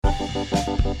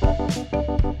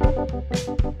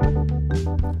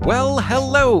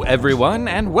Hello, everyone,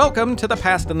 and welcome to The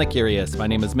Past and the Curious. My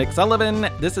name is Mick Sullivan.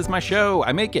 This is my show.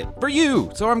 I make it for you,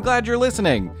 so I'm glad you're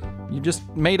listening. You just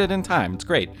made it in time. It's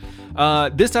great.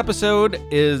 This episode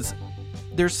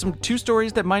there's some two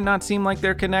stories that might not seem like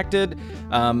they're connected.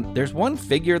 There's one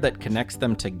figure that connects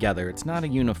them together. It's not a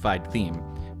unified theme,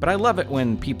 but I love it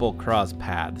when people cross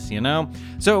paths, you know?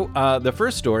 So the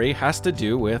first story has to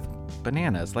do with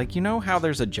bananas. Like, you know how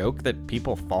there's a joke that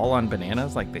people fall on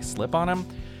bananas, like they slip on them?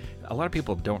 A lot of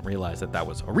people don't realize that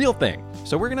was a real thing.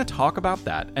 So we're going to talk about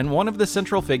that. And one of the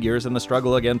central figures in the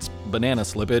struggle against banana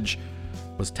slippage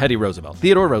was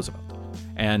Theodore Roosevelt.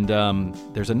 And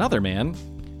there's another man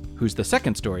who's the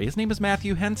second story. His name is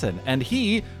Matthew Henson. And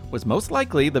he was most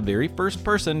likely the very first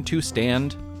person to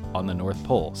stand on the North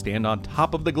Pole, stand on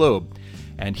top of the globe.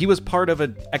 And he was part of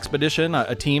an expedition,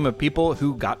 a team of people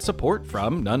who got support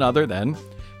from none other than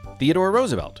Theodore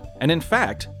Roosevelt. And in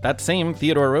fact, that same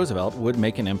Theodore Roosevelt would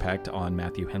make an impact on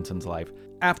Matthew Henson's life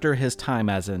after his time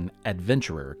as an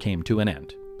adventurer came to an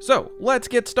end. So, let's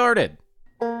get started.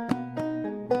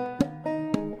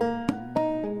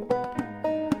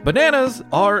 Bananas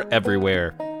are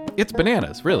everywhere. It's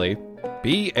bananas, really.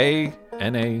 B-A-N-A-N-A-S.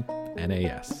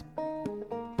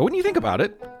 But when you think about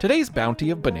it, today's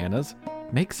bounty of bananas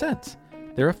makes sense.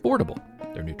 They're affordable,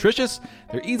 they're nutritious,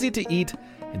 they're easy to eat,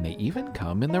 and they even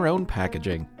come in their own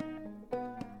packaging.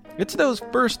 It's those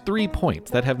first 3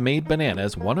 points that have made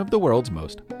bananas one of the world's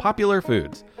most popular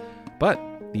foods. But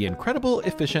the incredible,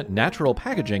 efficient, natural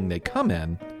packaging they come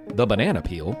in, the banana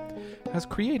peel, has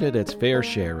created its fair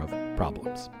share of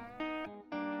problems.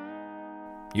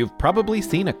 You've probably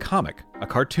seen a comic, a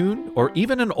cartoon, or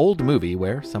even an old movie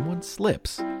where someone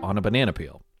slips on a banana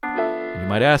peel. And you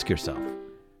might ask yourself,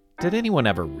 did anyone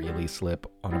ever really slip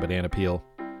on a banana peel?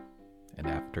 And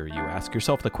after you ask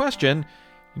yourself the question,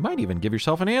 you might even give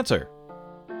yourself an answer.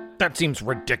 That seems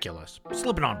ridiculous.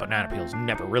 Slipping on banana peels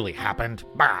never really happened.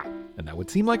 Bah! And that would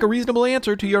seem like a reasonable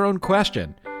answer to your own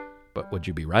question. But would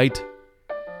you be right?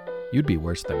 You'd be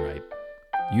worse than right.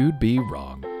 You'd be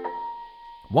wrong.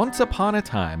 Once upon a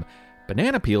time,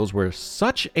 banana peels were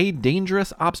such a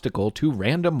dangerous obstacle to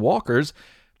random walkers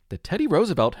that Teddy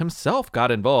Roosevelt himself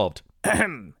got involved.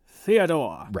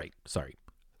 Theodore. Right, sorry.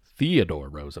 Theodore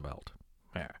Roosevelt.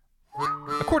 Yeah.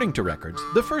 According to records,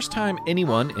 the first time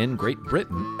anyone in Great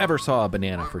Britain ever saw a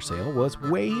banana for sale was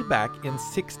way back in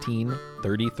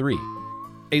 1633.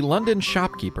 A London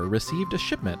shopkeeper received a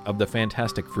shipment of the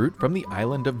fantastic fruit from the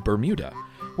island of Bermuda,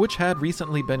 which had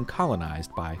recently been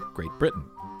colonized by Great Britain.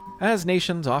 As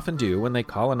nations often do when they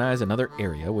colonize another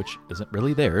area which isn't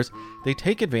really theirs, they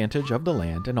take advantage of the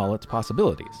land and all its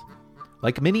possibilities.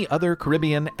 Like many other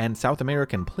Caribbean and South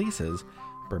American places,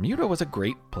 Bermuda was a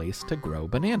great place to grow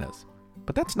bananas.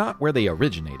 But that's not where they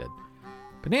originated.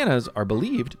 Bananas are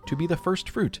believed to be the first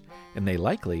fruit, and they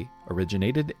likely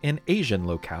originated in Asian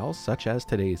locales such as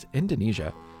today's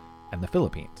Indonesia and the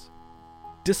Philippines.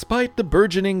 Despite the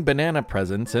burgeoning banana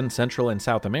presence in Central and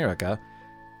South America,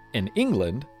 in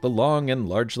England, the long and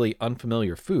largely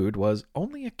unfamiliar food was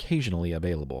only occasionally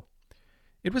available.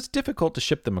 It was difficult to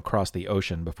ship them across the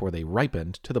ocean before they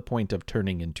ripened to the point of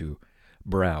turning into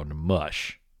brown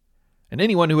mush. And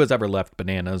anyone who has ever left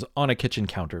bananas on a kitchen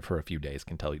counter for a few days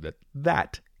can tell you that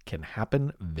that can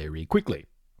happen very quickly.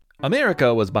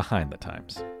 America was behind the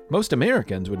times. Most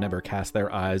Americans would never cast their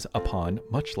eyes upon,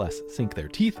 much less sink their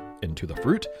teeth into the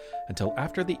fruit, until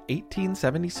after the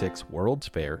 1876 World's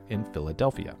Fair in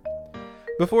Philadelphia.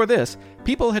 Before this,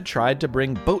 people had tried to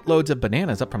bring boatloads of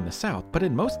bananas up from the south, but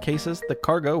in most cases, the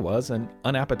cargo was an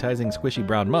unappetizing squishy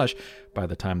brown mush by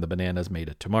the time the bananas made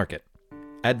it to market.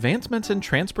 Advancements in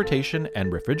transportation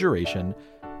and refrigeration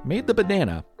made the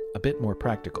banana a bit more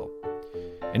practical.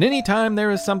 And any time there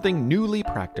is something newly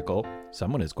practical,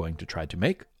 someone is going to try to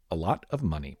make a lot of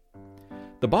money.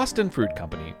 The Boston Fruit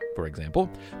Company, for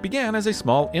example, began as a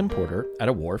small importer at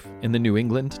a wharf in the New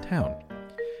England town.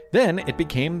 Then it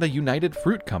became the United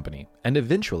Fruit Company and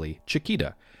eventually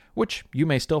Chiquita, which you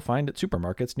may still find at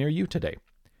supermarkets near you today.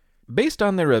 Based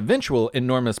on their eventual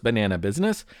enormous banana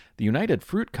business, the United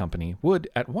Fruit Company would,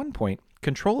 at one point,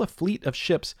 control a fleet of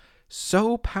ships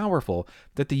so powerful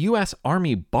that the U.S.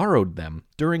 Army borrowed them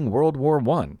during World War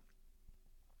I.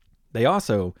 They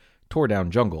also tore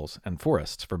down jungles and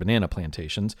forests for banana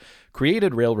plantations,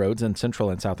 created railroads in Central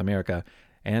and South America,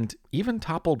 and even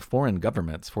toppled foreign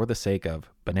governments for the sake of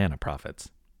banana profits.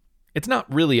 It's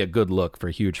not really a good look for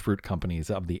huge fruit companies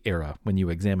of the era when you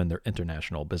examine their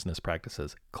international business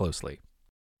practices closely.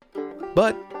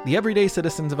 But the everyday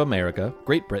citizens of America,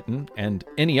 Great Britain, and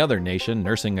any other nation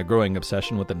nursing a growing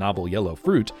obsession with the novel yellow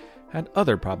fruit had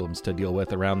other problems to deal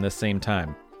with around this same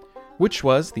time. which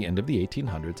was the end of the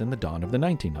 1800s and the dawn of the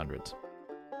 1900s.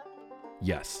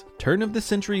 Yes,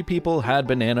 turn-of-the-century people had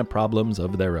banana problems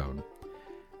of their own.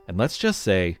 And let's just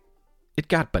say, it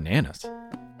got bananas.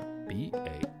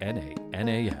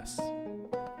 B-A-N-A-N-A-S.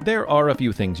 There are a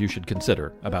few things you should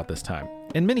consider about this time.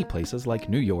 In many places like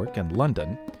New York and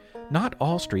London, not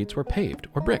all streets were paved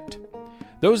or bricked.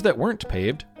 Those that weren't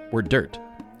paved were dirt.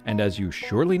 And as you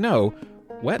surely know,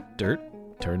 wet dirt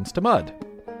turns to mud.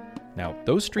 Now,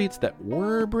 those streets that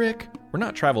were brick were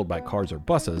not traveled by cars or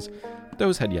buses.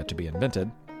 Those had yet to be invented.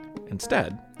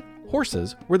 Instead,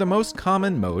 horses were the most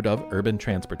common mode of urban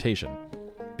transportation,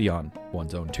 beyond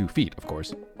one's own 2 feet, of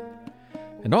course.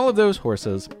 And all of those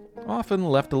horses often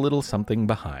left a little something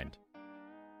behind.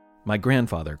 My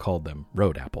grandfather called them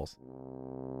road apples.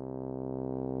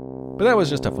 But that was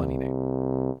just a funny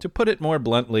name. To put it more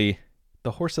bluntly,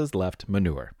 the horses left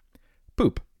manure.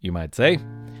 Poop, you might say.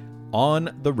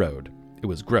 On the road. It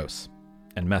was gross,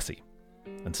 and messy,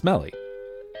 and smelly,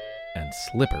 and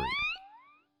slippery.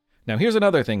 Now here's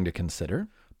another thing to consider.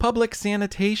 Public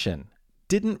sanitation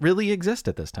didn't really exist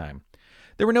at this time.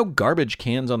 There were no garbage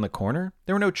cans on the corner.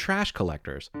 There were no trash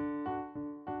collectors.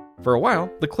 For a while,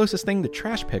 the closest thing to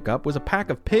trash pickup was a pack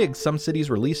of pigs some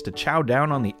cities released to chow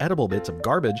down on the edible bits of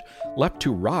garbage left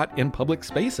to rot in public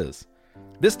spaces.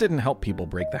 This didn't help people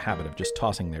break the habit of just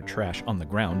tossing their trash on the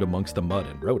ground amongst the mud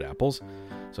and road apples.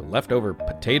 So leftover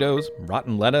potatoes,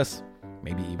 rotten lettuce,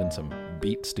 maybe even some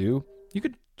beet stew, you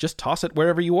could just toss it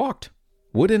wherever you walked.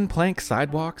 Wooden plank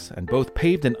sidewalks and both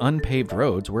paved and unpaved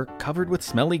roads were covered with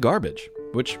smelly garbage,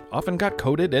 which often got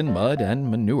coated in mud and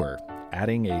manure,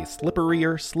 adding a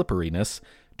slipperier slipperiness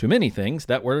to many things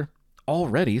that were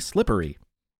already slippery.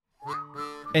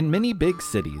 In many big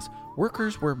cities,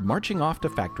 workers were marching off to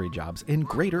factory jobs in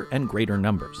greater and greater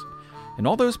numbers. And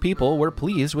all those people were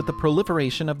pleased with the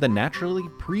proliferation of the naturally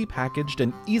pre-packaged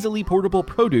and easily portable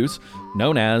produce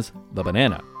known as the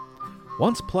banana.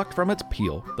 Once plucked from its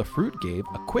peel, the fruit gave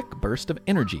a quick burst of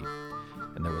energy,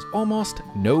 and there was almost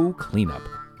no cleanup.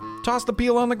 Toss the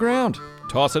peel on the ground,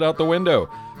 toss it out the window,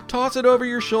 toss it over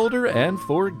your shoulder, and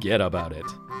forget about it.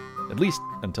 At least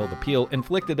until the peel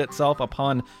inflicted itself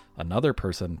upon another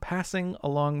person passing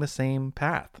along the same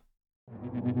path.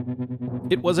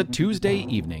 It was a Tuesday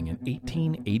evening in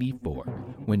 1884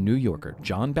 when New Yorker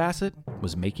John Bassett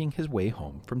was making his way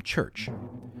home from church.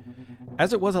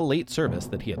 As it was a late service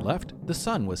that he had left, the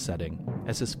sun was setting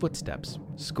as his footsteps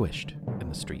squished in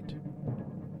the street.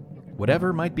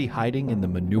 Whatever might be hiding in the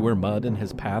manure mud in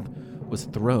his path was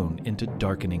thrown into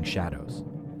darkening shadows.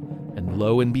 And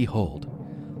lo and behold,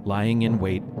 lying in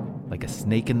wait like a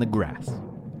snake in the grass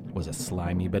was a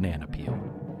slimy banana peel.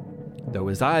 Though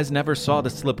his eyes never saw the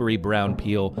slippery brown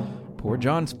peel, poor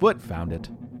John's foot found it,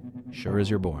 sure as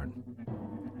you're born.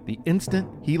 The instant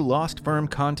he lost firm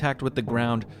contact with the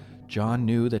ground, John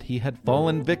knew that he had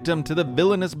fallen victim to the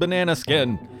villainous banana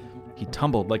skin. He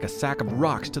tumbled like a sack of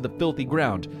rocks to the filthy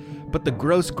ground, but the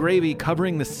gross gravy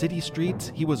covering the city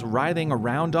streets he was writhing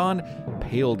around on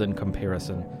paled in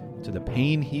comparison to the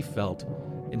pain he felt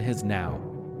in his now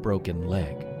broken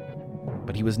leg.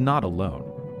 But he was not alone,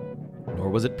 nor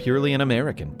was it purely an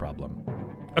American problem.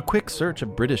 A quick search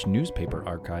of British newspaper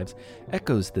archives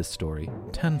echoes this story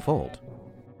tenfold.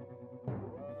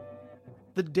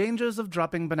 The dangers of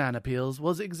dropping banana peels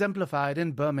was exemplified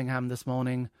in Birmingham this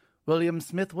morning. William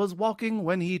Smith was walking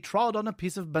when he trod on a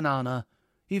piece of banana.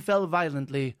 He fell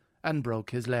violently and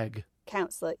broke his leg.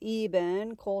 Councillor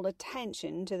Eburn called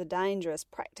attention to the dangerous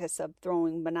practice of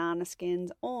throwing banana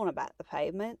skins on about the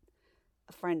pavement.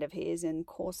 A friend of his, in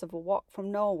course of a walk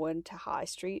from Norwood to High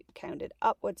Street, counted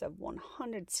upwards of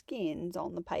 100 skins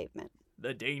on the pavement.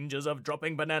 The dangers of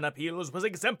dropping banana peels was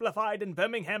exemplified in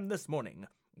Birmingham this morning.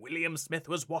 William Smith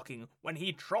was walking when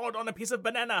he trod on a piece of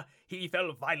banana. He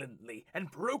fell violently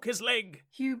and broke his leg.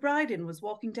 Hugh Bryden was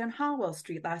walking down Harwell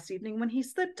Street last evening when he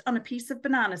slipped on a piece of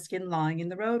banana skin lying in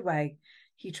the roadway.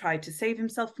 He tried to save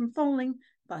himself from falling,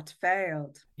 but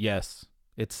failed. Yes,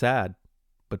 it's sad,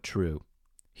 but true.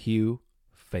 Hugh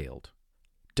failed.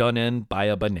 Done in by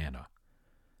a banana.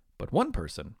 But one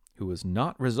person who was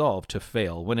not resolved to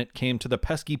fail when it came to the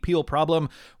pesky peel problem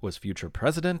was future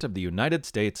President of the United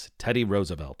States, Teddy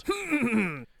Roosevelt.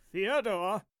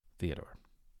 Theodore.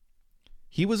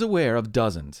 He was aware of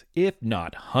dozens, if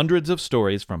not hundreds of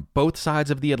stories from both sides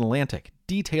of the Atlantic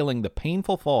detailing the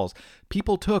painful falls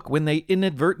people took when they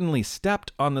inadvertently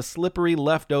stepped on the slippery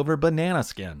leftover banana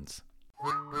skins.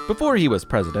 Before he was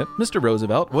president, Mr.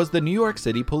 Roosevelt was the New York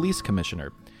City Police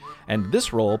Commissioner, and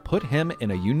this role put him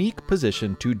in a unique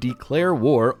position to declare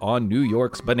war on New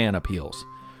York's banana peels,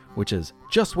 which is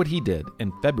just what he did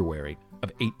in February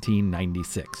of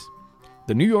 1896.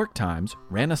 the New York Times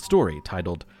ran a story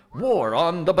titled, "War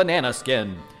on the Banana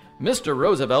Skin. Mr.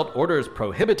 Roosevelt orders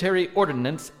prohibitory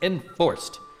ordinance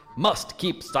enforced. Must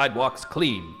keep sidewalks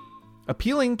clean."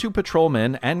 Appealing to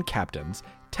patrolmen and captains,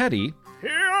 Teddy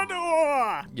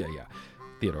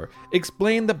Theodore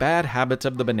explained the bad habits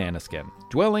of the banana skin,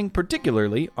 dwelling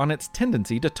particularly on its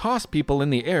tendency to toss people in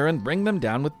the air and bring them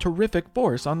down with terrific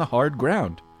force on the hard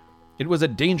ground. It was a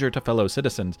danger to fellow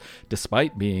citizens,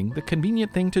 despite being the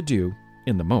convenient thing to do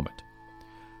in the moment.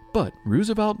 But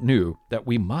Roosevelt knew that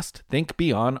we must think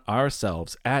beyond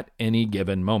ourselves at any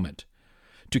given moment.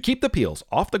 To keep the peels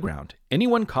off the ground,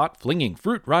 anyone caught flinging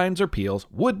fruit rinds or peels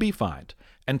would be fined,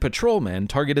 and patrolmen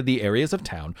targeted the areas of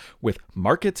town with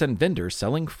markets and vendors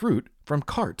selling fruit from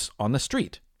carts on the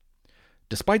street.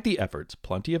 Despite the efforts,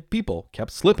 plenty of people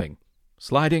kept slipping,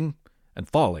 sliding, and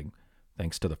falling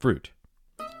thanks to the fruit,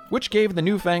 which gave the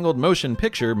newfangled motion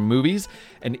picture movies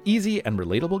an easy and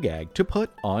relatable gag to put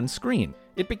on screen.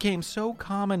 It became so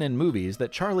common in movies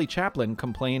that Charlie Chaplin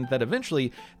complained that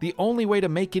eventually the only way to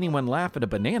make anyone laugh at a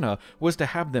banana was to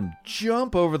have them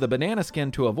jump over the banana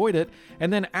skin to avoid it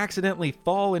and then accidentally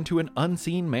fall into an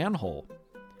unseen manhole.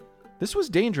 This was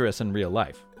dangerous in real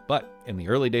life, but in the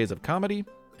early days of comedy,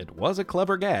 it was a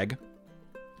clever gag.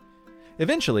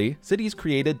 Eventually, cities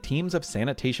created teams of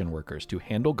sanitation workers to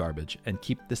handle garbage and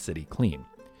keep the city clean.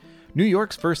 New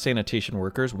York's first sanitation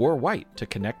workers wore white to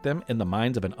connect them in the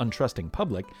minds of an untrusting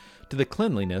public to the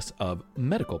cleanliness of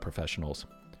medical professionals.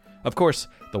 Of course,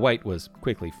 the white was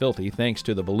quickly filthy thanks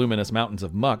to the voluminous mountains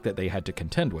of muck that they had to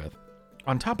contend with.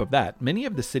 On top of that, many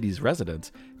of the city's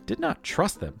residents did not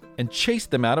trust them and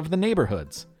chased them out of the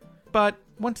neighborhoods. But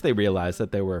once they realized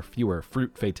that there were fewer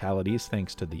fruit fatalities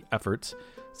thanks to the efforts,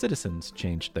 citizens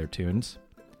changed their tunes.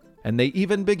 And they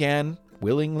even began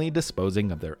willingly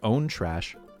disposing of their own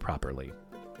trash properly.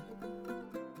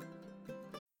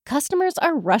 Customers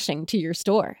are rushing to your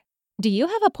store. Do you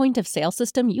have a point of sale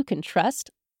system you can trust?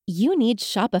 You need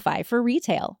Shopify for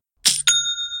retail.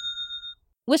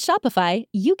 With Shopify,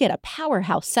 you get a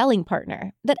powerhouse selling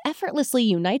partner that effortlessly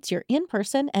unites your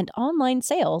in-person and online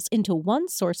sales into one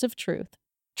source of truth.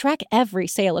 Track every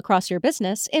sale across your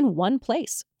business in one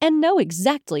place and know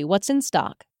exactly what's in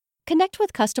stock. Connect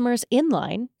with customers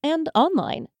in-line and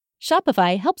online.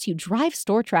 Shopify helps you drive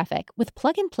store traffic with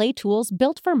plug-and-play tools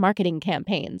built for marketing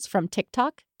campaigns from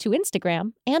TikTok to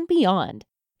Instagram and beyond.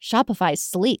 Shopify's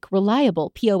sleek,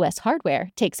 reliable POS hardware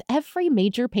takes every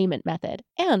major payment method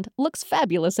and looks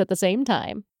fabulous at the same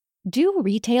time. Do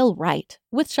retail right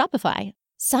with Shopify.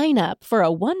 Sign up for a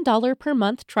 $1 per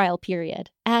month trial period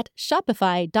at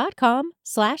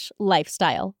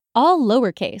shopify.com/lifestyle, all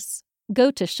lowercase. Go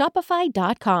to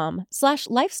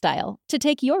shopify.com/lifestyle to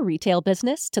take your retail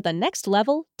business to the next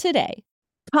level today.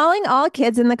 Calling all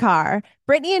kids in the car.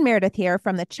 Brittany and Meredith here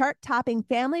from the chart-topping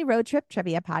Family Road Trip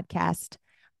Trivia Podcast.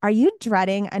 Are you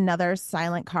dreading another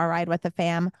silent car ride with the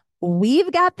fam?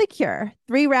 We've got the cure.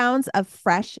 3 rounds of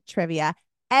fresh trivia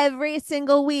every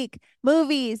single week.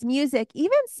 Movies, music,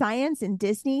 even science and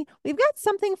Disney. We've got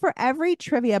something for every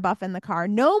trivia buff in the car.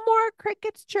 No more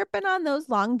crickets chirping on those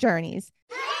long journeys.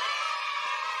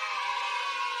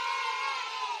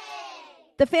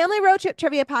 The Family Road Trip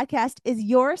Trivia Podcast is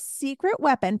your secret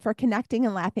weapon for connecting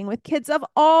and laughing with kids of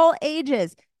all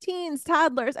ages. Teens,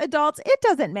 toddlers, adults, it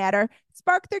doesn't matter.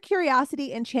 Spark their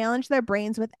curiosity and challenge their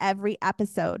brains with every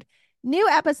episode. New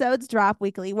episodes drop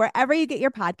weekly wherever you get your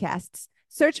podcasts.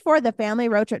 Search for the Family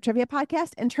Road Trip Trivia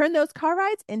Podcast and turn those car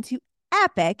rides into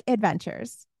epic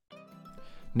adventures.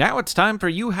 Now it's time for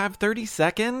You Have 30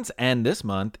 Seconds, and this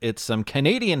month it's some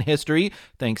Canadian history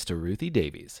thanks to Ruthie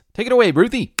Davies. Take it away,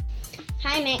 Ruthie.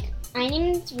 Hi, Mick. My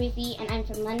name is Ruthie, and I'm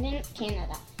from London,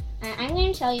 Canada. And I'm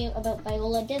going to tell you about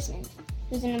Viola Desmond,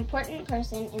 who's an important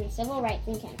person in civil rights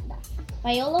in Canada.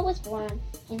 Viola was born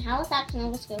in Halifax,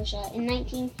 Nova Scotia in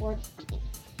 1914.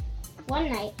 One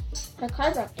night, her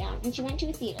car broke down, and she went to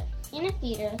a theater. In a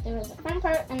theater, there was a front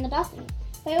part and the balcony.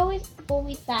 Viola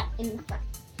always sat in the front.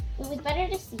 It was better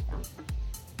to see from.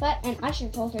 But an usher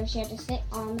told her she had to sit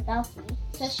on the balcony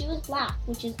because she was black,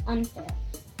 which is unfair.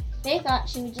 They thought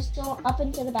she would just go up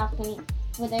into the balcony.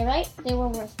 Were they right? They were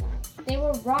worse than right. They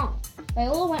were wrong.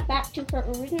 Viola went back to her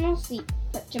original seat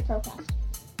to protest.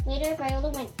 Later,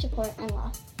 Viola went to court and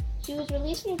lost. She was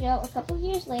released from jail a couple of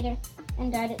years later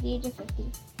and died at the age of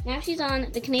 50. Now she's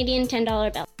on the Canadian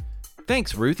 $10 bill.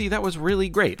 Thanks, Ruthie. That was really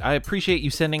great. I appreciate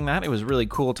you sending that. It was really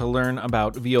cool to learn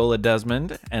about Viola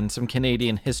Desmond and some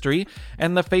Canadian history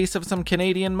and the face of some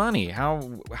Canadian money.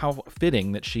 How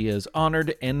fitting that she is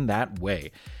honored in that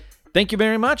way. Thank you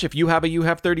very much. If you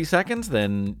have 30 seconds,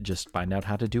 then just find out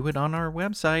how to do it on our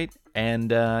website.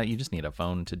 And you just need a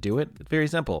phone to do it. It's very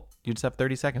simple. You just have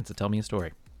 30 seconds to tell me a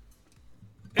story.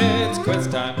 It's quiz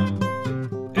time.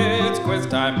 It's quiz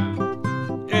time.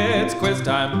 It's quiz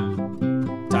time.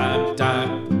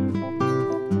 Time.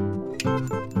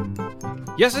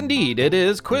 Yes, indeed, it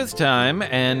is quiz time,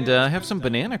 and I have some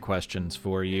banana questions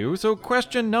for you. So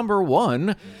question number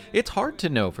 1, it's hard to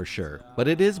know for sure, but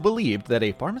it is believed that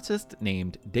a pharmacist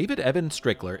named David Evan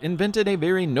Strickler invented a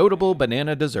very notable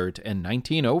banana dessert in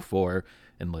 1904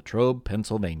 in Latrobe,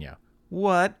 Pennsylvania.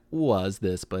 What was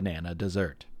this banana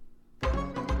dessert?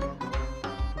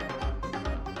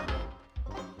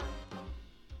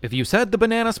 If you said the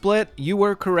banana split, you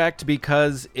were correct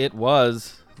because it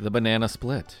was the banana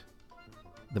split.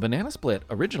 The banana split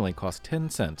originally cost 10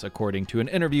 cents, according to an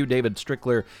interview David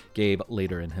Strickler gave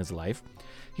later in his life.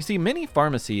 You see, many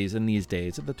pharmacies in these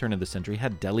days at the turn of the century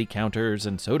had deli counters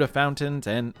and soda fountains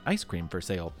and ice cream for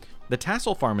sale. The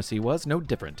Tassel Pharmacy was no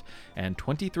different, and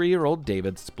 23-year-old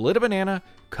David split a banana,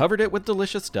 covered it with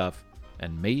delicious stuff,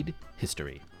 and made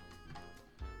history.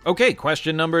 Okay,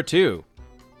 question number 2.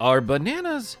 Are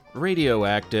bananas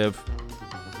radioactive?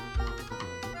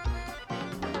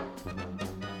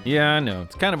 Yeah, I know,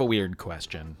 it's kind of a weird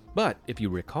question. But if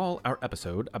you recall our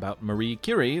episode about Marie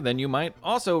Curie, then you might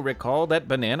also recall that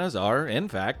bananas are, in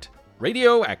fact,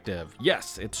 radioactive.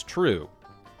 Yes, it's true.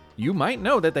 You might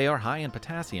know that they are high in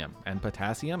potassium, and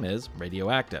potassium is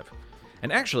radioactive.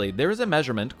 And actually, there is a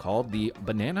measurement called the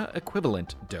banana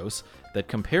equivalent dose that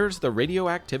compares the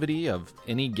radioactivity of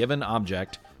any given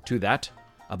object to that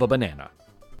of a banana.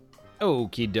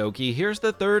 Okie dokie, here's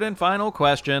the third and final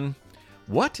question.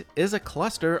 What is a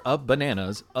cluster of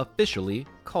bananas officially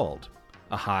called?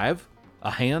 A hive,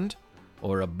 a hand,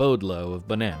 or a boatload of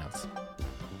bananas?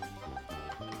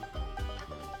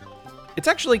 It's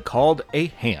actually called a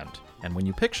hand, and when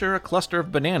you picture a cluster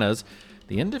of bananas,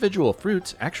 the individual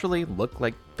fruits actually look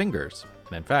like fingers.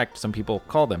 In fact, some people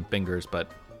call them fingers,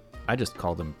 but I just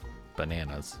call them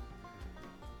bananas.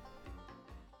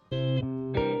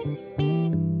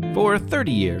 For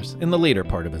 30 years, in the later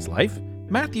part of his life,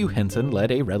 Matthew Henson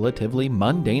led a relatively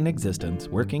mundane existence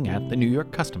working at the New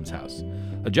York Customs House,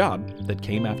 a job that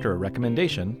came after a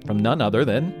recommendation from none other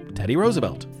than Teddy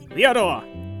Roosevelt. Theodore!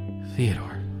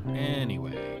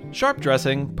 Anyway,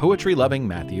 sharp-dressing, poetry-loving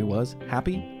Matthew was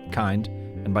happy, kind,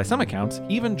 and by some accounts,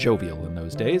 even jovial in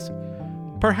those days.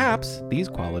 Perhaps these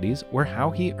qualities were how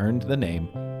he earned the name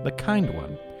the Kind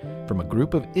One, from a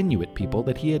group of Inuit people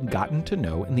that he had gotten to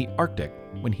know in the Arctic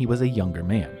when he was a younger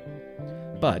man.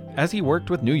 But as he worked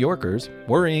with New Yorkers,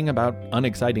 worrying about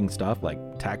unexciting stuff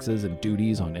like taxes and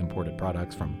duties on imported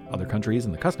products from other countries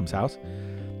in the customs house,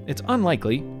 it's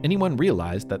unlikely anyone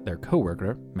realized that their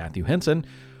coworker, Matthew Henson,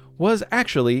 was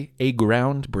actually a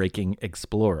groundbreaking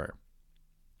explorer.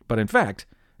 But in fact,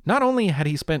 not only had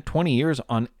he spent 20 years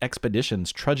on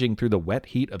expeditions trudging through the wet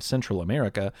heat of Central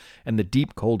America and the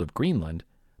deep cold of Greenland,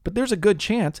 but there's a good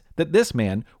chance that this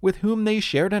man, with whom they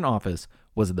shared an office,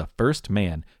 was the first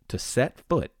man to set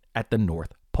foot at the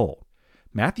North Pole.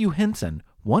 Matthew Henson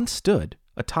once stood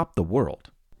atop the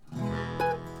world.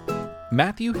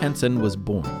 Matthew Henson was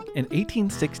born in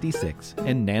 1866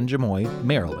 in Nanjemoy,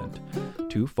 Maryland,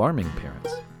 to farming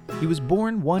parents. He was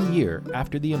born 1 year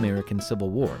after the American Civil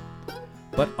War.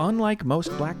 But unlike most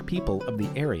black people of the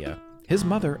area, his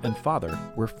mother and father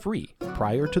were free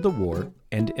prior to the war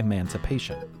and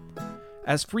emancipation.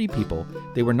 As free people,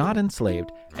 they were not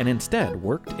enslaved and instead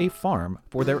worked a farm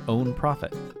for their own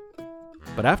profit.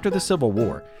 But after the Civil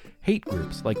War, hate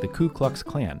groups like the Ku Klux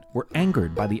Klan were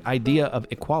angered by the idea of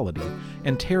equality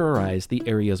and terrorized the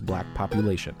area's black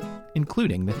population,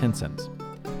 including the Hensons.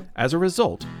 As a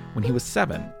result, when he was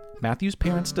 7, Matthew's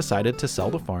parents decided to sell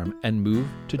the farm and move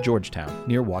to Georgetown,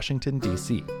 near Washington,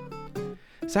 D.C.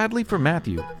 Sadly for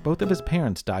Matthew, both of his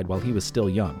parents died while he was still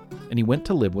young, and he went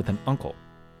to live with an uncle.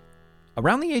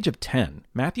 Around the age of 10,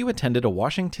 Matthew attended a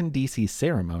Washington, D.C.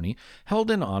 ceremony held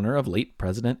in honor of late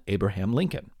President Abraham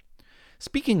Lincoln.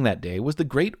 Speaking that day was the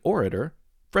great orator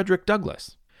Frederick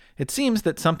Douglass. It seems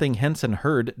that something Henson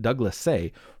heard Douglass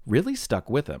say really stuck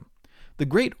with him. The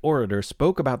great orator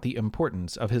spoke about the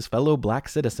importance of his fellow black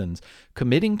citizens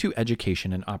committing to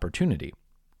education and opportunity.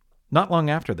 Not long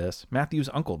after this, Matthew's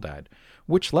uncle died,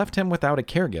 which left him without a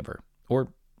caregiver,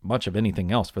 or much of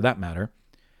anything else for that matter.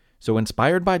 So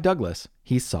inspired by Douglass,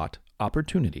 he sought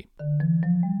opportunity.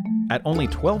 At only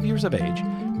 12 years of age,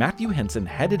 Matthew Henson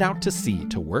headed out to sea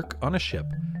to work on a ship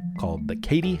called the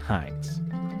Katie Hines.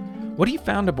 What he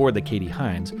found aboard the Katie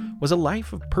Hines was a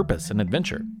life of purpose and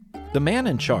adventure. The man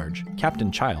in charge,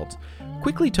 Captain Childs,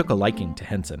 quickly took a liking to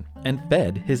Henson and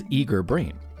fed his eager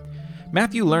brain.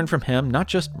 Matthew learned from him not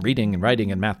just reading and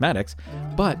writing and mathematics,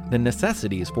 but the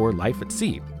necessities for life at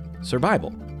sea,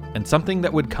 survival, and something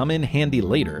that would come in handy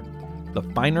later, the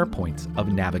finer points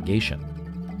of navigation.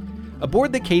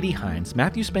 Aboard the Katie Hines,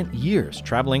 Matthew spent years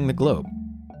traveling the globe.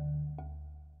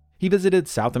 He visited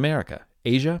South America,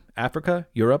 Asia, Africa,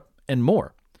 Europe, and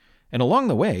more. And along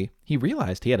the way, he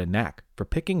realized he had a knack for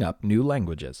picking up new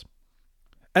languages.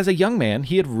 As a young man,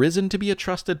 he had risen to be a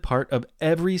trusted part of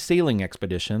every sailing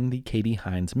expedition the Katie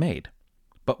Hines made.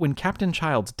 But when Captain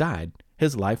Childs died,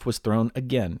 his life was thrown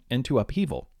again into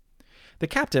upheaval. The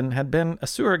captain had been a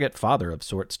surrogate father of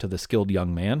sorts to the skilled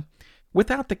young man.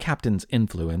 Without the captain's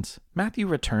influence, Matthew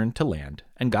returned to land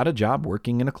and got a job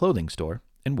working in a clothing store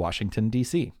in Washington,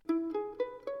 D.C.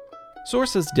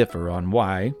 Sources differ on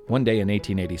why, one day in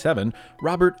 1887,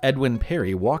 Robert Edwin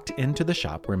Peary walked into the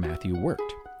shop where Matthew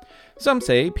worked. Some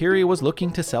say Peary was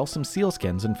looking to sell some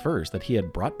sealskins and furs that he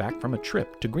had brought back from a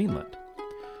trip to Greenland.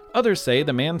 Others say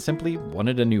the man simply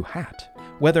wanted a new hat.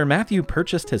 Whether Matthew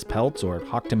purchased his pelts or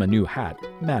hawked him a new hat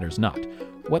matters not.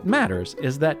 What matters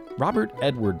is that Robert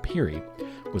Edward Peary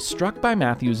was struck by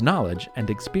Matthew's knowledge and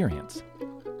experience.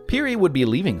 Peary would be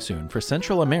leaving soon for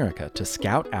Central America to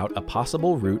scout out a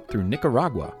possible route through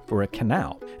Nicaragua for a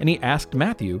canal, and he asked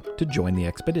Matthew to join the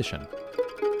expedition.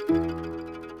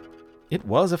 It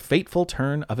was a fateful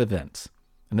turn of events,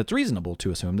 and it's reasonable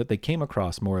to assume that they came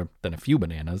across more than a few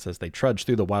bananas as they trudged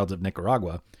through the wilds of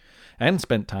Nicaragua and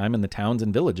spent time in the towns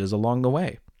and villages along the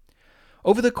way.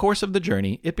 Over the course of the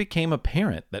journey, it became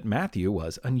apparent that Matthew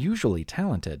was unusually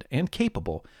talented and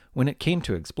capable when it came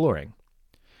to exploring.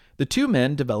 The two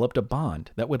men developed a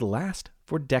bond that would last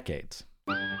for decades.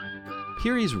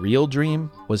 Peary's real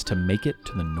dream was to make it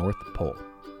to the North Pole.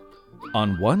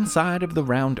 On one side of the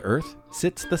round Earth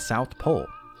sits the South Pole.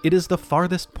 It is the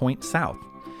farthest point south.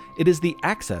 It is the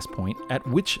access point at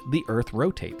which the Earth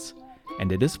rotates,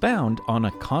 and it is found on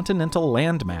a continental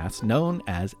landmass known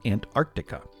as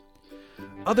Antarctica.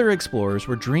 Other explorers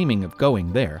were dreaming of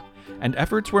going there, and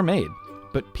efforts were made,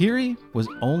 but Peary was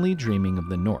only dreaming of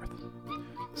the North.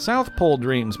 South Pole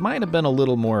dreams might have been a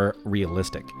little more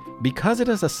realistic. Because it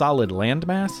is a solid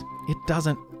landmass, it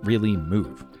doesn't really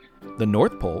move. The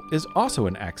North Pole is also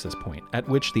an axis point at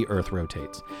which the Earth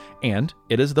rotates, and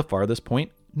it is the farthest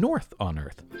point north on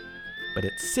Earth. But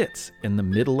it sits in the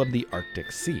middle of the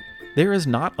Arctic Sea. There is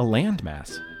not a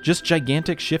landmass, just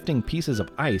gigantic shifting pieces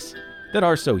of ice that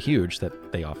are so huge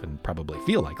that they often probably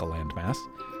feel like a landmass.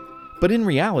 But in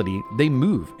reality, they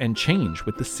move and change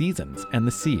with the seasons and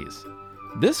the seas.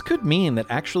 This could mean that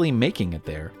actually making it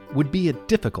there would be a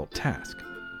difficult task.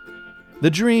 The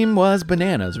dream was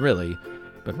bananas, really,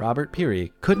 but Robert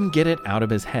Peary couldn't get it out of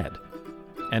his head.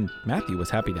 And Matthew was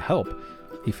happy to help.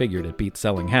 He figured it beat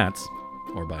selling hats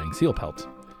or buying seal pelts.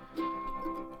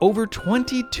 Over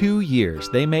 22 years,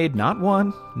 they made not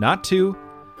one, not two,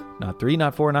 not three,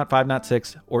 not four, not five, not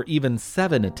six, or even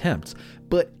 7 attempts,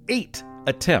 but 8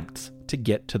 attempts to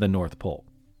get to the North Pole.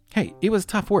 Hey, it was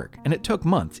tough work, and it took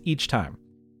months each time.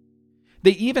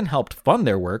 They even helped fund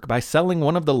their work by selling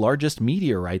one of the largest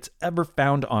meteorites ever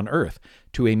found on Earth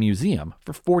to a museum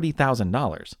for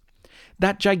 $40,000.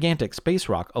 That gigantic space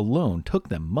rock alone took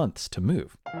them months to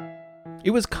move. It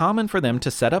was common for them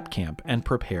to set up camp and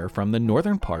prepare from the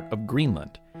northern part of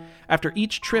Greenland. After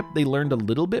each trip, they learned a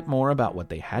little bit more about what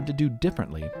they had to do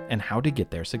differently and how to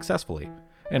get there successfully,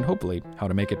 and hopefully how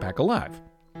to make it back alive.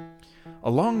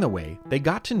 Along the way, they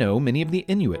got to know many of the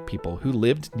Inuit people who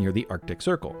lived near the Arctic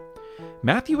Circle.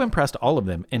 Matthew impressed all of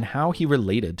them in how he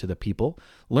related to the people,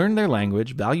 learned their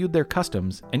language, valued their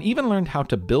customs, and even learned how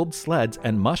to build sleds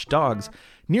and mush dogs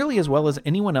nearly as well as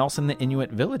anyone else in the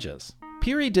Inuit villages.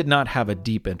 Peary did not have a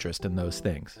deep interest in those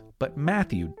things, but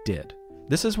Matthew did.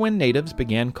 This is when natives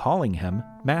began calling him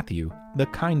Matthew, the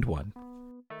Kind One.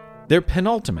 Their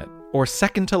penultimate, or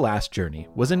second-to-last journey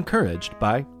was encouraged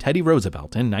by Teddy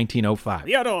Roosevelt in 1905.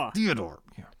 Theodore.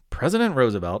 President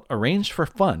Roosevelt arranged for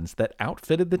funds that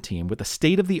outfitted the team with a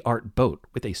state-of-the-art boat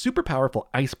with a super powerful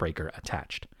icebreaker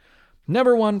attached.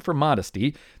 Never one for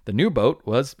modesty, the new boat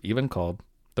was even called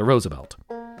the Roosevelt.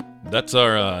 That's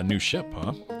our new ship,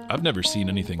 huh? I've never seen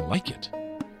anything like it.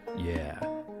 Yeah,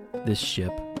 this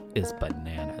ship is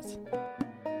bananas.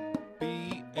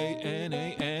 B-A-N-A-N-A-S.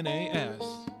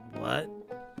 What?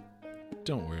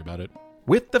 Don't worry about it.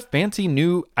 With the fancy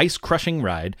new ice-crushing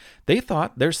ride, they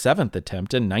thought their 7th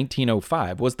attempt in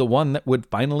 1905 was the one that would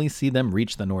finally see them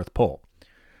reach the North Pole.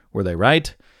 Were they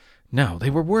right? No, they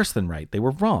were worse than right. They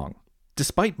were wrong.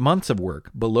 Despite months of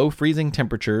work, below freezing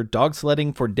temperature, dog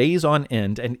sledding for days on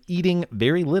end, and eating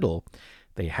very little,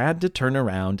 They had to turn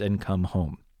around and come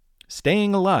home.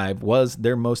 Staying alive was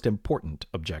their most important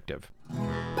objective.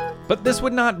 But this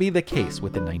would not be the case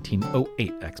with the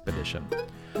 1908 expedition.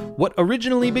 What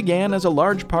originally began as a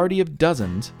large party of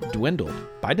dozens dwindled,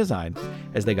 by design,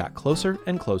 as they got closer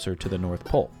and closer to the North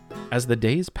Pole. As the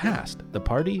days passed, the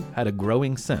party had a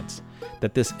growing sense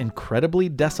that this incredibly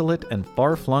desolate and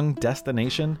far-flung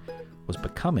destination was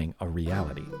becoming a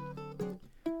reality.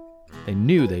 They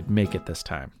knew they'd make it this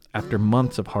time, after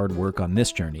months of hard work on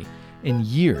this journey and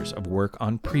years of work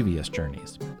on previous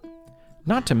journeys.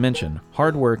 Not to mention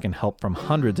hard work and help from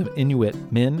hundreds of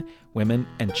Inuit men, women,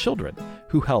 and children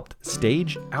who helped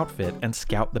stage, outfit, and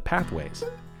scout the pathways.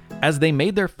 As they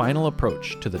made their final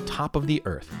approach to the top of the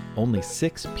earth, only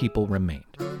 6 people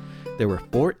remained. There were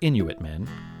 4 Inuit men,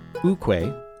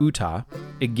 Ukwe, Uta,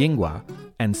 Igingwa,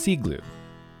 and Siglu.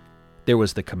 There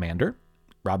was the commander,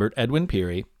 Robert Edwin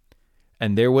Peary,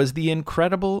 and there was the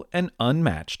incredible and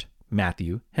unmatched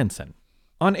Matthew Henson.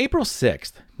 On April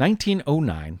 6,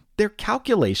 1909, their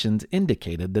calculations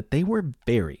indicated that they were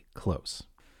very close.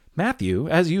 Matthew,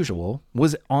 as usual,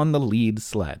 was on the lead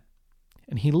sled,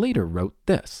 and he later wrote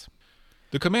this.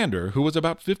 The commander, who was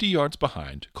about 50 yards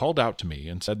behind, called out to me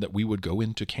and said that we would go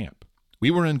into camp. We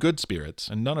were in good spirits,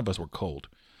 and none of us were cold.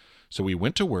 So we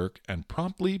went to work and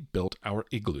promptly built our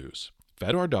igloos,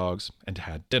 fed our dogs, and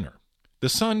had dinner. The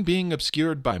sun being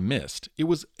obscured by mist, it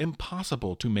was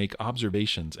impossible to make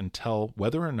observations and tell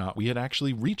whether or not we had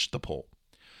actually reached the pole.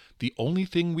 The only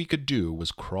thing we could do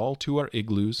was crawl to our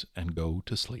igloos and go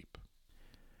to sleep.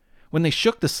 When they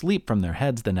shook the sleep from their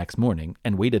heads the next morning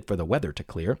and waited for the weather to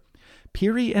clear,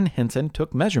 Peary and Henson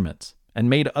took measurements and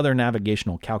made other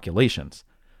navigational calculations.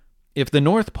 If the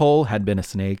North Pole had been a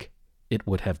snake, it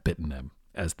would have bitten them,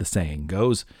 as the saying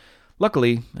goes.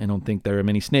 Luckily, I don't think there are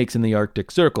many snakes in the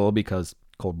Arctic Circle because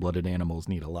cold-blooded animals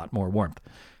need a lot more warmth.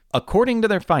 According to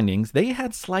their findings, they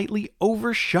had slightly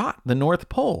overshot the North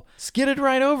Pole, skidded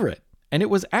right over it, and it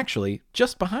was actually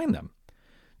just behind them.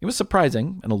 It was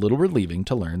surprising and a little relieving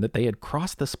to learn that they had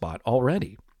crossed the spot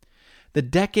already. The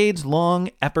decades-long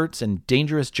efforts and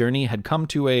dangerous journey had come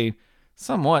to a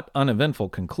somewhat uneventful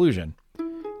conclusion.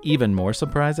 Even more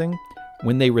surprising,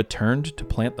 when they returned to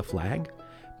plant the flag,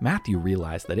 Matthew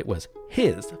realized that it was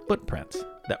his footprints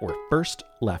that were first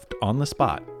left on the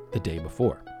spot the day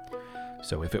before.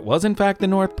 So if it was in fact the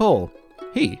North Pole,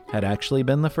 he had actually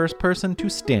been the first person to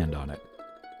stand on it.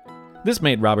 This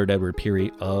made Robert Edward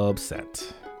Peary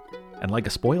upset. And like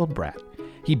a spoiled brat,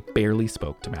 he barely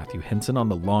spoke to Matthew Henson on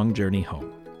the long journey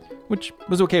home, which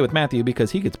was okay with Matthew because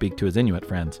he could speak to his Inuit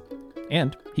friends.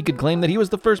 And he could claim that he was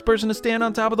the first person to stand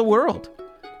on top of the world.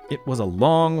 It was a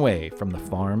long way from the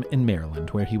farm in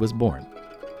Maryland where he was born.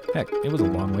 Heck, it was a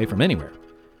long way from anywhere.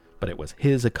 But it was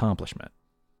his accomplishment.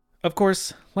 Of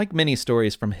course, like many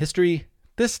stories from history,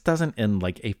 this doesn't end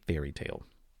like a fairy tale.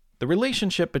 The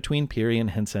relationship between Peary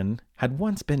and Henson had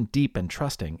once been deep and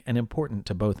trusting and important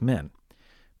to both men.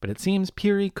 But it seems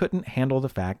Peary couldn't handle the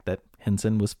fact that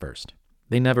Henson was first.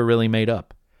 They never really made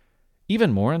up.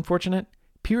 Even more unfortunate,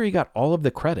 Peary got all of the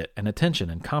credit and attention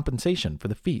and compensation for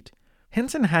the feat.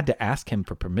 Henson had to ask him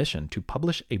for permission to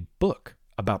publish a book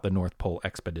about the North Pole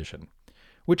expedition,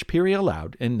 which Peary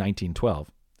allowed in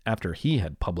 1912, after he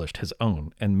had published his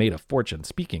own and made a fortune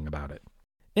speaking about it.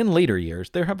 In later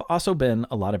years, there have also been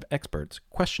a lot of experts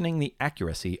questioning the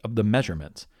accuracy of the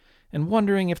measurements and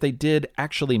wondering if they did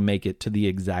actually make it to the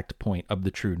exact point of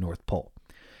the true North Pole.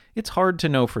 It's hard to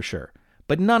know for sure,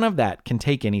 but none of that can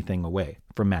take anything away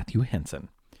from Matthew Henson.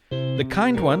 The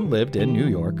kind one lived in New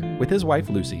York with his wife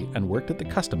Lucy and worked at the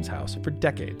customs house for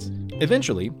decades.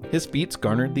 Eventually, his feats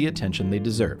garnered the attention they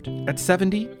deserved. At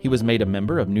 70, he was made a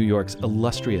member of New York's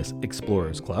illustrious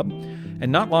Explorers Club, and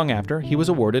not long after, he was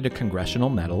awarded a Congressional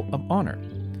Medal of Honor.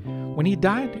 When he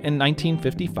died in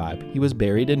 1955, he was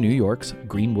buried in New York's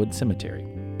Greenwood Cemetery.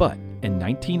 But in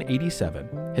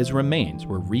 1987, his remains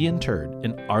were reinterred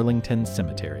in Arlington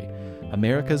Cemetery,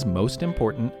 America's most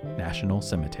important national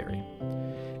cemetery.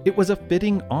 It was a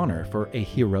fitting honor for a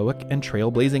heroic and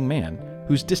trailblazing man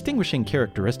whose distinguishing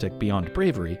characteristic beyond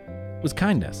bravery was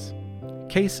kindness.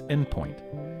 Case in point,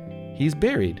 he's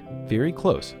buried very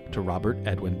close to Robert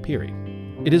Edwin Peary.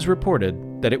 It is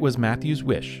reported that it was Matthew's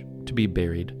wish to be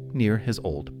buried near his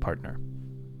old partner.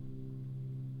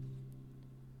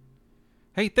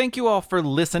 Hey, thank you all for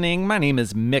listening. My name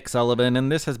is Mick Sullivan, and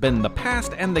this has been The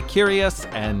Past and the Curious,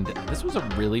 and this was a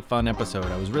really fun episode.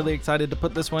 I was really excited to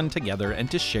put this one together and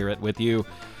to share it with you.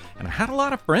 And I had a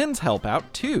lot of friends help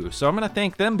out, too, so I'm going to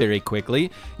thank them very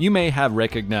quickly. You may have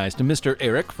recognized Mr.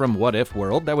 Eric from What If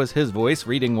World. That was his voice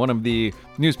reading one of the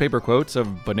newspaper quotes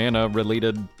of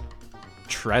banana-related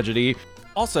tragedy.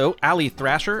 Also, Allie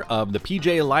Thrasher of the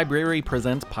PJ Library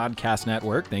Presents Podcast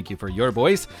Network. Thank you for your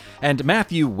voice. And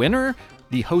Matthew Winner,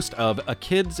 the host of A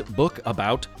Kid's Book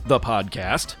About the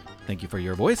Podcast. Thank you for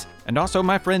your voice. And also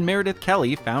my friend Meredith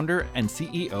Kelly, founder and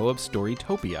CEO of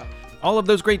Storytopia. All of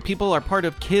those great people are part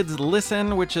of Kids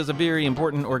Listen, which is a very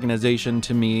important organization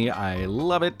to me. I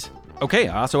love it. Okay,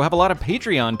 I also have a lot of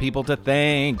Patreon people to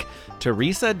thank.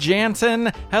 Teresa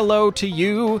Jansen, hello to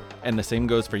you. And the same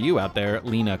goes for you out there,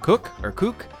 Lena Cook.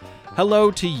 Hello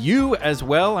to you as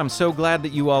well. I'm so glad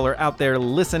that you all are out there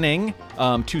listening.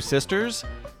 Two sisters,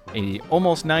 a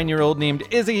almost 9-year-old named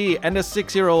Izzy and a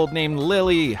 6-year-old named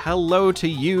Lily. Hello to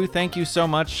you. Thank you so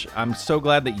much. I'm so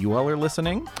glad that you all are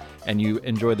listening and you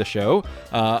enjoy the show.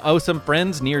 Some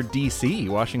friends near D.C.,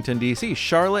 Washington, D.C.,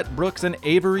 Charlotte, Brooks, and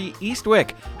Avery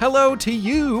Eastwick. Hello to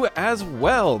you as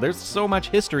well. There's so much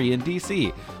history in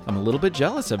D.C. I'm a little bit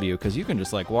jealous of you because you can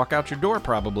just walk out your door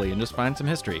probably and just find some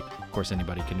history. Of course,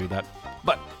 anybody can do that,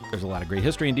 but there's a lot of great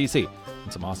history in D.C.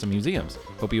 and some awesome museums.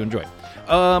 Hope you enjoy.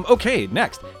 Okay,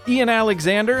 next, Ian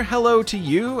Alexander. Hello to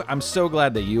you. I'm so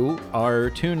glad that you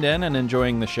are tuned in and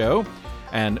enjoying the show.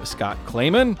 And Scott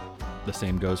Clayman. The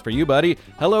same goes for you, buddy.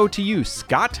 Hello to you,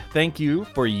 Scott. Thank you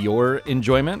for your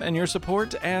enjoyment and your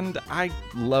support, and I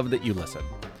love that you listen.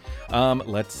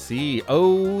 Let's see.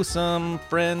 Some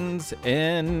friends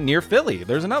near Philly.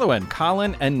 There's another one.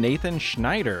 Colin and Nathan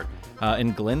Schneider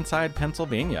in Glenside,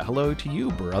 Pennsylvania. Hello to you,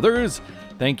 brothers.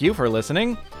 Thank you for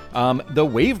listening. The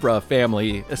Wavera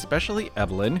family, especially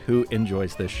Evelyn, who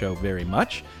enjoys this show very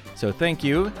much. So thank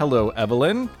you. Hello,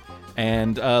 Evelyn.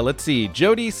 And let's see.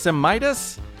 Jody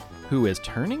Semitis, who is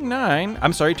turning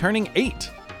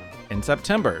 8 in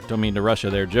September. Don't mean to rush you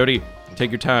there, Jody.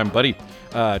 Take your time, buddy.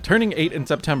 Turning 8 in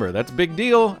September. That's a big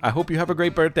deal. I hope you have a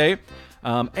great birthday.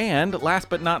 And last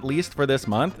but not least for this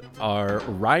month are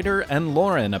Ryder and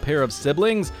Lauren, a pair of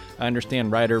siblings. I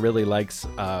understand Ryder really likes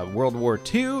World War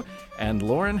II, and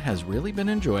Lauren has really been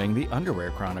enjoying the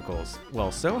Underwear Chronicles.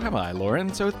 Well, so have I,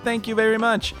 Lauren, so thank you very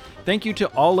much. Thank you to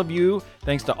all of you.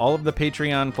 Thanks to all of the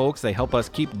Patreon folks. They help us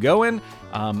keep going.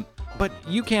 But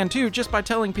you can too, just by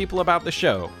telling people about the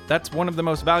show. That's one of the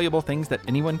most valuable things that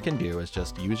anyone can do, is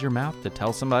just use your mouth to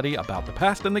tell somebody about the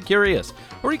past and the curious.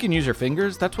 Or you can use your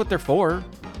fingers, that's what they're for.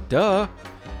 Duh.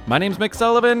 My name's Mick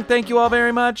Sullivan, thank you all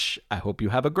very much. I hope you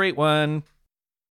have a great one.